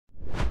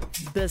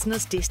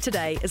Business Desk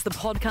Today is the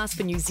podcast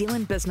for New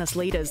Zealand business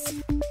leaders.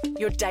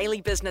 Your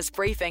daily business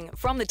briefing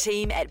from the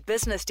team at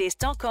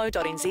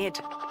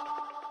businessdesk.co.nz.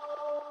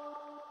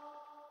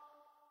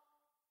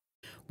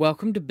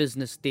 Welcome to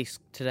Business Desk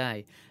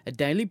Today, a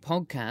daily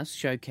podcast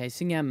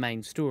showcasing our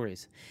main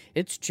stories.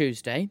 It's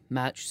Tuesday,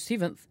 March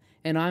 7th,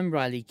 and I'm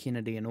Riley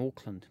Kennedy in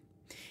Auckland.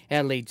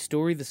 Our lead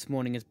story this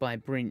morning is by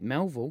Brent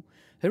Melville,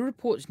 who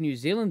reports New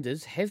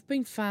Zealanders have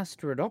been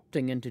faster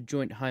adopting into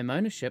joint home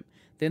ownership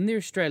than their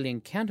Australian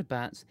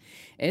counterparts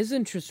as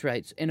interest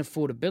rates and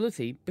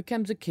affordability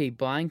becomes a key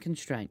buying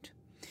constraint.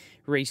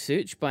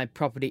 Research by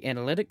property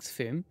analytics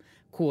firm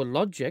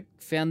CoreLogic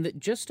found that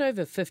just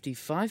over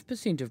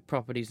 55% of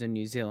properties in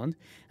New Zealand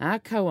are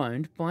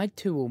co-owned by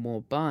two or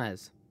more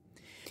buyers.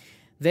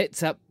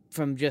 That's up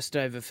from just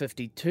over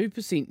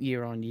 52%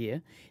 year on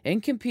year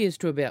and compares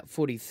to about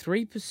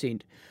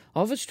 43%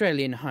 of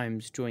Australian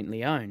homes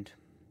jointly owned.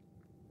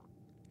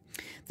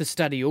 The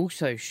study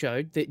also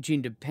showed that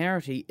gender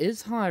parity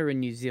is higher in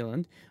New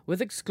Zealand,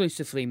 with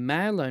exclusively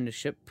male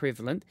ownership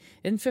prevalent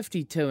in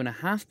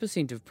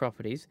 52.5% of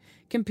properties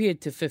compared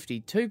to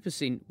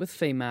 52% with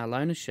female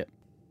ownership.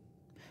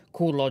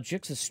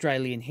 CoreLogic's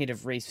Australian Head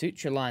of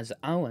Research, Eliza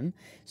Owen,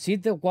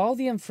 said that while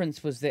the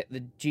inference was that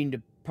the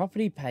gender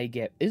property pay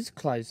gap is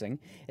closing,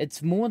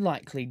 it's more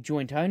likely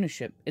joint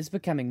ownership is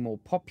becoming more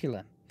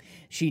popular.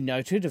 She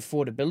noted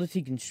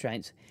affordability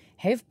constraints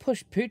have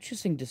pushed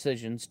purchasing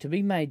decisions to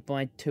be made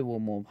by two or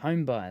more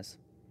home buyers.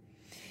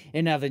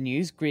 In other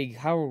news, Greg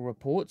Hurrell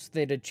reports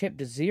that a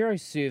Chapter 0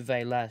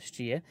 survey last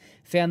year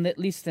found that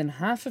less than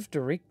half of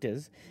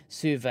directors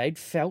surveyed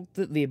felt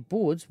that their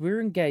boards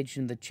were engaged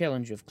in the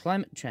challenge of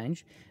climate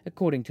change,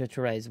 according to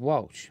Therese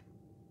Walsh.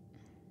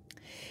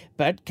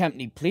 But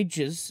company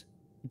pledges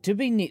to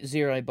be net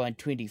zero by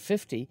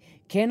 2050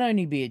 can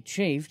only be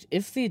achieved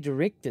if their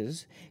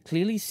directors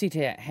clearly set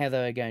out how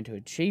they are going to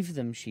achieve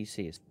them, she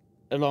says.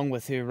 Along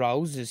with her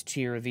roles as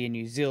chair of Air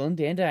New Zealand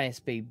and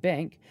ASB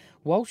Bank,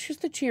 Walsh is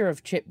the chair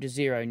of Chapter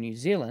 0 New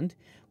Zealand,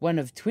 one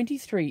of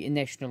 23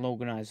 national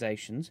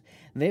organisations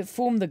that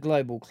form the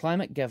Global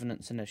Climate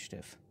Governance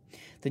Initiative.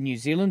 The New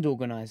Zealand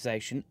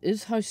organisation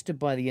is hosted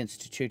by the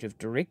Institute of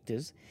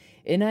Directors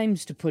and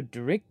aims to put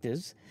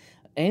directors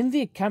and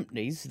their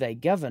companies they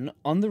govern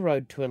on the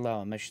road to a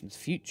low emissions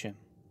future.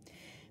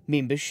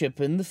 Membership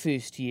in the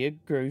first year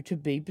grew to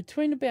be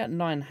between about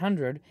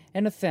 900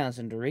 and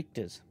 1,000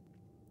 directors.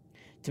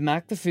 To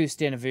mark the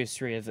first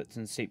anniversary of its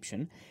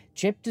inception,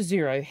 Chapter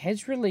 0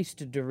 has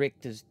released a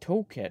director's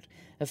toolkit,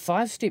 a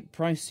 5-step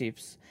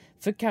process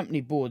for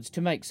company boards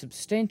to make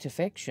substantive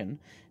action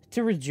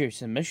to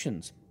reduce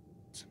emissions.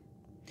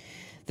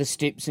 The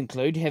steps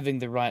include having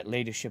the right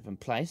leadership in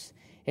place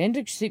and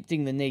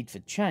accepting the need for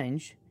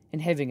change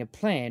and having a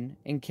plan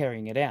and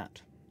carrying it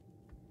out.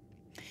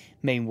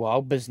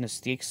 Meanwhile,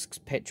 BusinessDesk's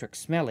Patrick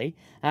Smelly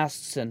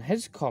asks in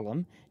his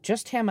column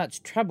just how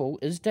much trouble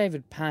is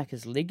David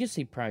Parker's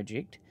legacy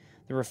project,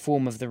 the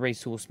reform of the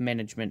Resource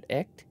Management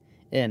Act,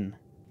 in.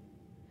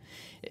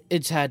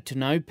 It's hard to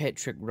know,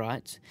 Patrick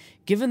writes,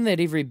 given that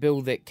every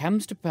bill that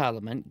comes to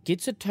Parliament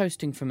gets a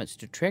toasting from its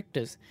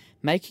detractors,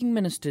 making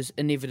ministers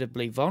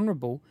inevitably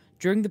vulnerable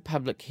during the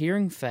public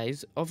hearing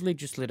phase of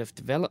legislative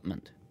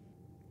development.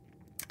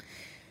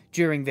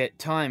 During that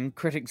time,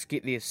 critics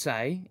get their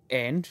say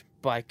and,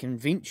 by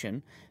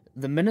convention,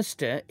 the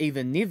minister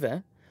either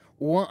never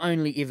or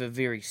only ever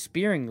very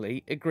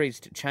sparingly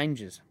agrees to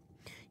changes.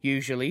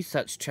 Usually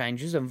such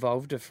changes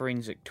involved a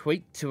forensic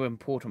tweak to an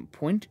important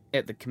point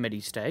at the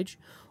committee stage,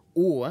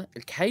 or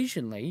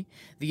occasionally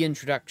the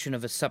introduction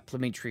of a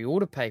supplementary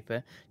order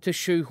paper to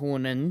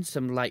shoehorn in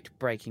some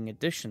late-breaking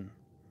addition.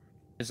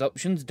 Those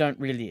options don't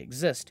really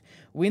exist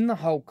when the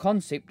whole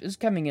concept is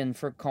coming in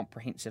for a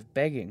comprehensive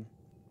bagging.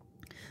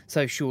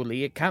 So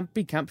surely it can't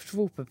be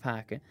comfortable for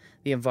Parker,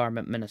 the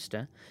Environment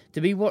Minister, to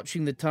be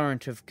watching the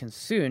torrent of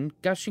concern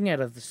gushing out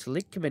of the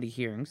Select Committee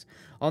hearings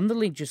on the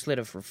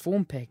legislative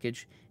reform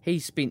package he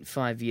spent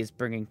 5 years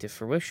bringing to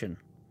fruition.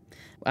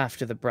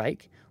 After the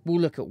break, we'll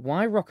look at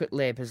why Rocket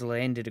Lab has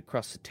landed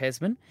across the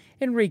Tasman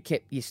and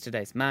recap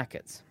yesterday's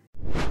markets.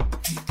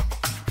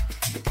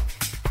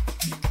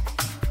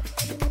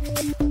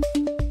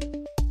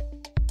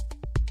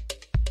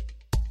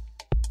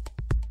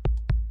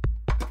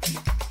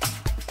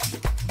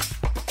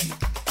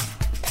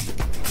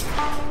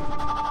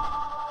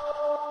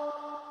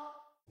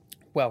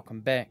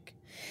 Welcome back.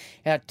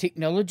 Our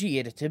technology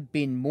editor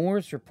Ben Moore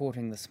is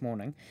reporting this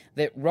morning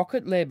that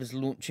Rocket Lab is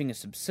launching a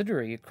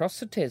subsidiary across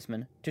the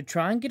Tasman to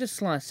try and get a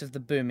slice of the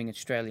booming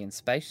Australian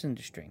space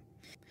industry.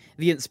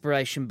 The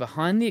inspiration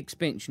behind the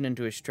expansion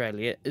into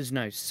Australia is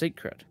no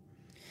secret.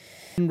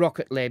 In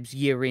Rocket Lab's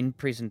year-end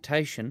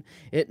presentation,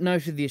 it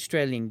noted the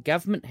Australian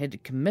government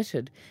had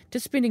committed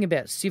to spending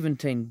about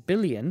 $17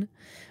 billion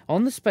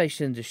on the space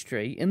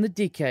industry in the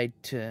decade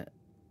to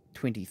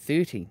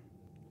 2030.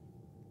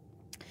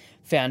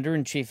 Founder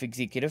and Chief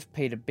Executive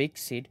Peter Beck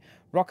said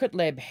Rocket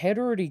Lab had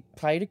already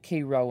played a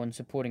key role in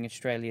supporting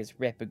Australia's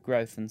rapid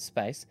growth in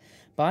space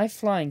by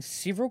flying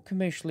several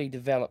commercially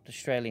developed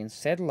Australian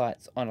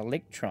satellites on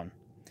Electron.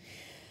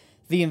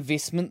 The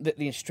investment that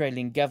the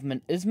Australian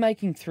government is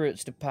making through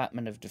its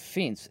Department of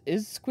Defence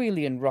is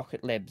squarely in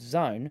Rocket Lab's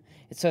zone,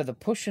 so the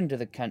push into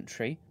the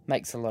country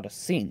makes a lot of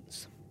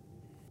sense.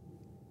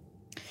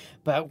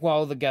 But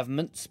while the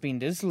government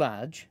spend is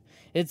large,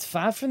 it's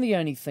far from the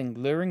only thing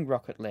luring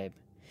Rocket Lab.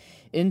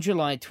 In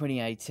July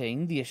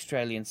 2018, the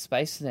Australian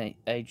Space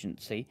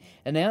Agency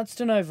announced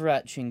an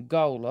overarching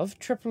goal of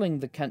tripling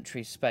the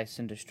country's space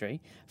industry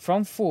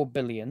from $4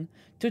 billion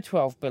to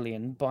 $12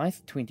 billion by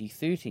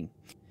 2030.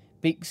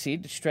 Beck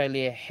said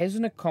Australia has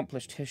an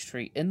accomplished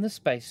history in the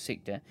space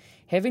sector,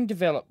 having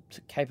developed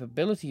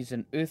capabilities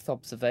in Earth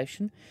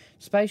observation,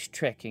 space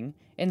tracking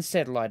and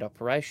satellite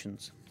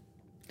operations.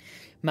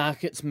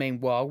 Markets,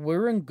 meanwhile,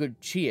 were in good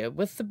cheer,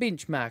 with the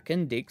benchmark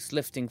index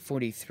lifting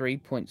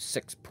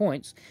 43.6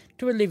 points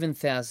to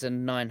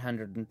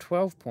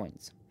 11,912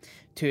 points.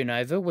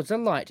 Turnover was a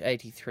light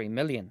 $83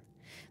 million.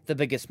 The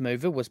biggest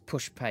mover was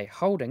Pushpay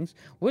Holdings,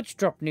 which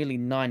dropped nearly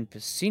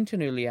 9%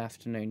 in early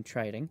afternoon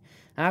trading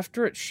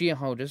after its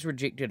shareholders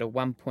rejected a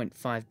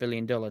 $1.5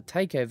 billion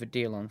takeover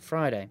deal on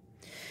Friday.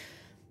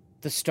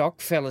 The stock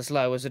fell as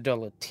low as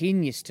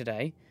 $1.10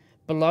 yesterday,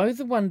 below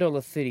the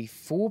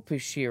 $1.34 per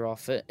share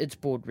offer its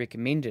board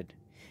recommended.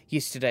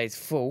 Yesterday's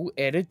fall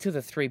added to the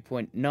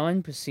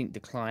 3.9%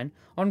 decline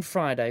on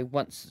Friday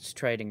once its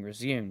trading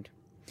resumed.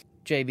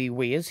 JB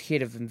Ware's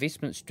head of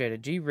investment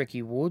strategy,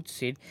 Ricky Ward,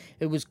 said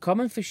it was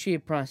common for share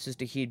prices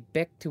to head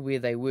back to where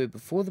they were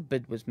before the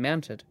bid was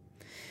mounted.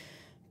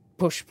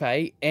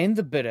 Pushpay and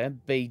the bidder,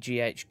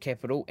 BGH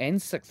Capital and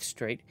 6th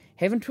Street,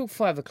 have until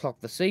 5 o'clock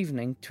this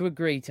evening to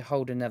agree to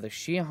hold another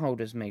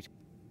shareholders' meeting.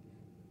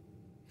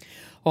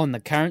 On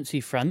the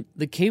currency front,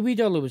 the Kiwi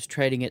dollar was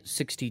trading at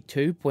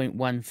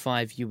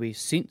 62.15 US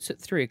cents at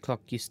 3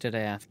 o'clock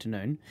yesterday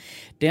afternoon,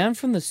 down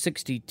from the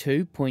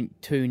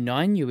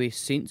 62.29 US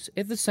cents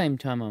at the same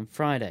time on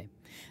Friday.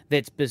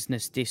 That's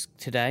Business Desk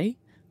today.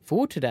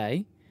 For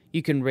today,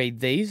 you can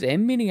read these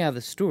and many other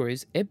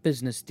stories at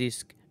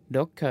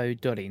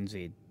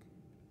businessdesk.co.nz.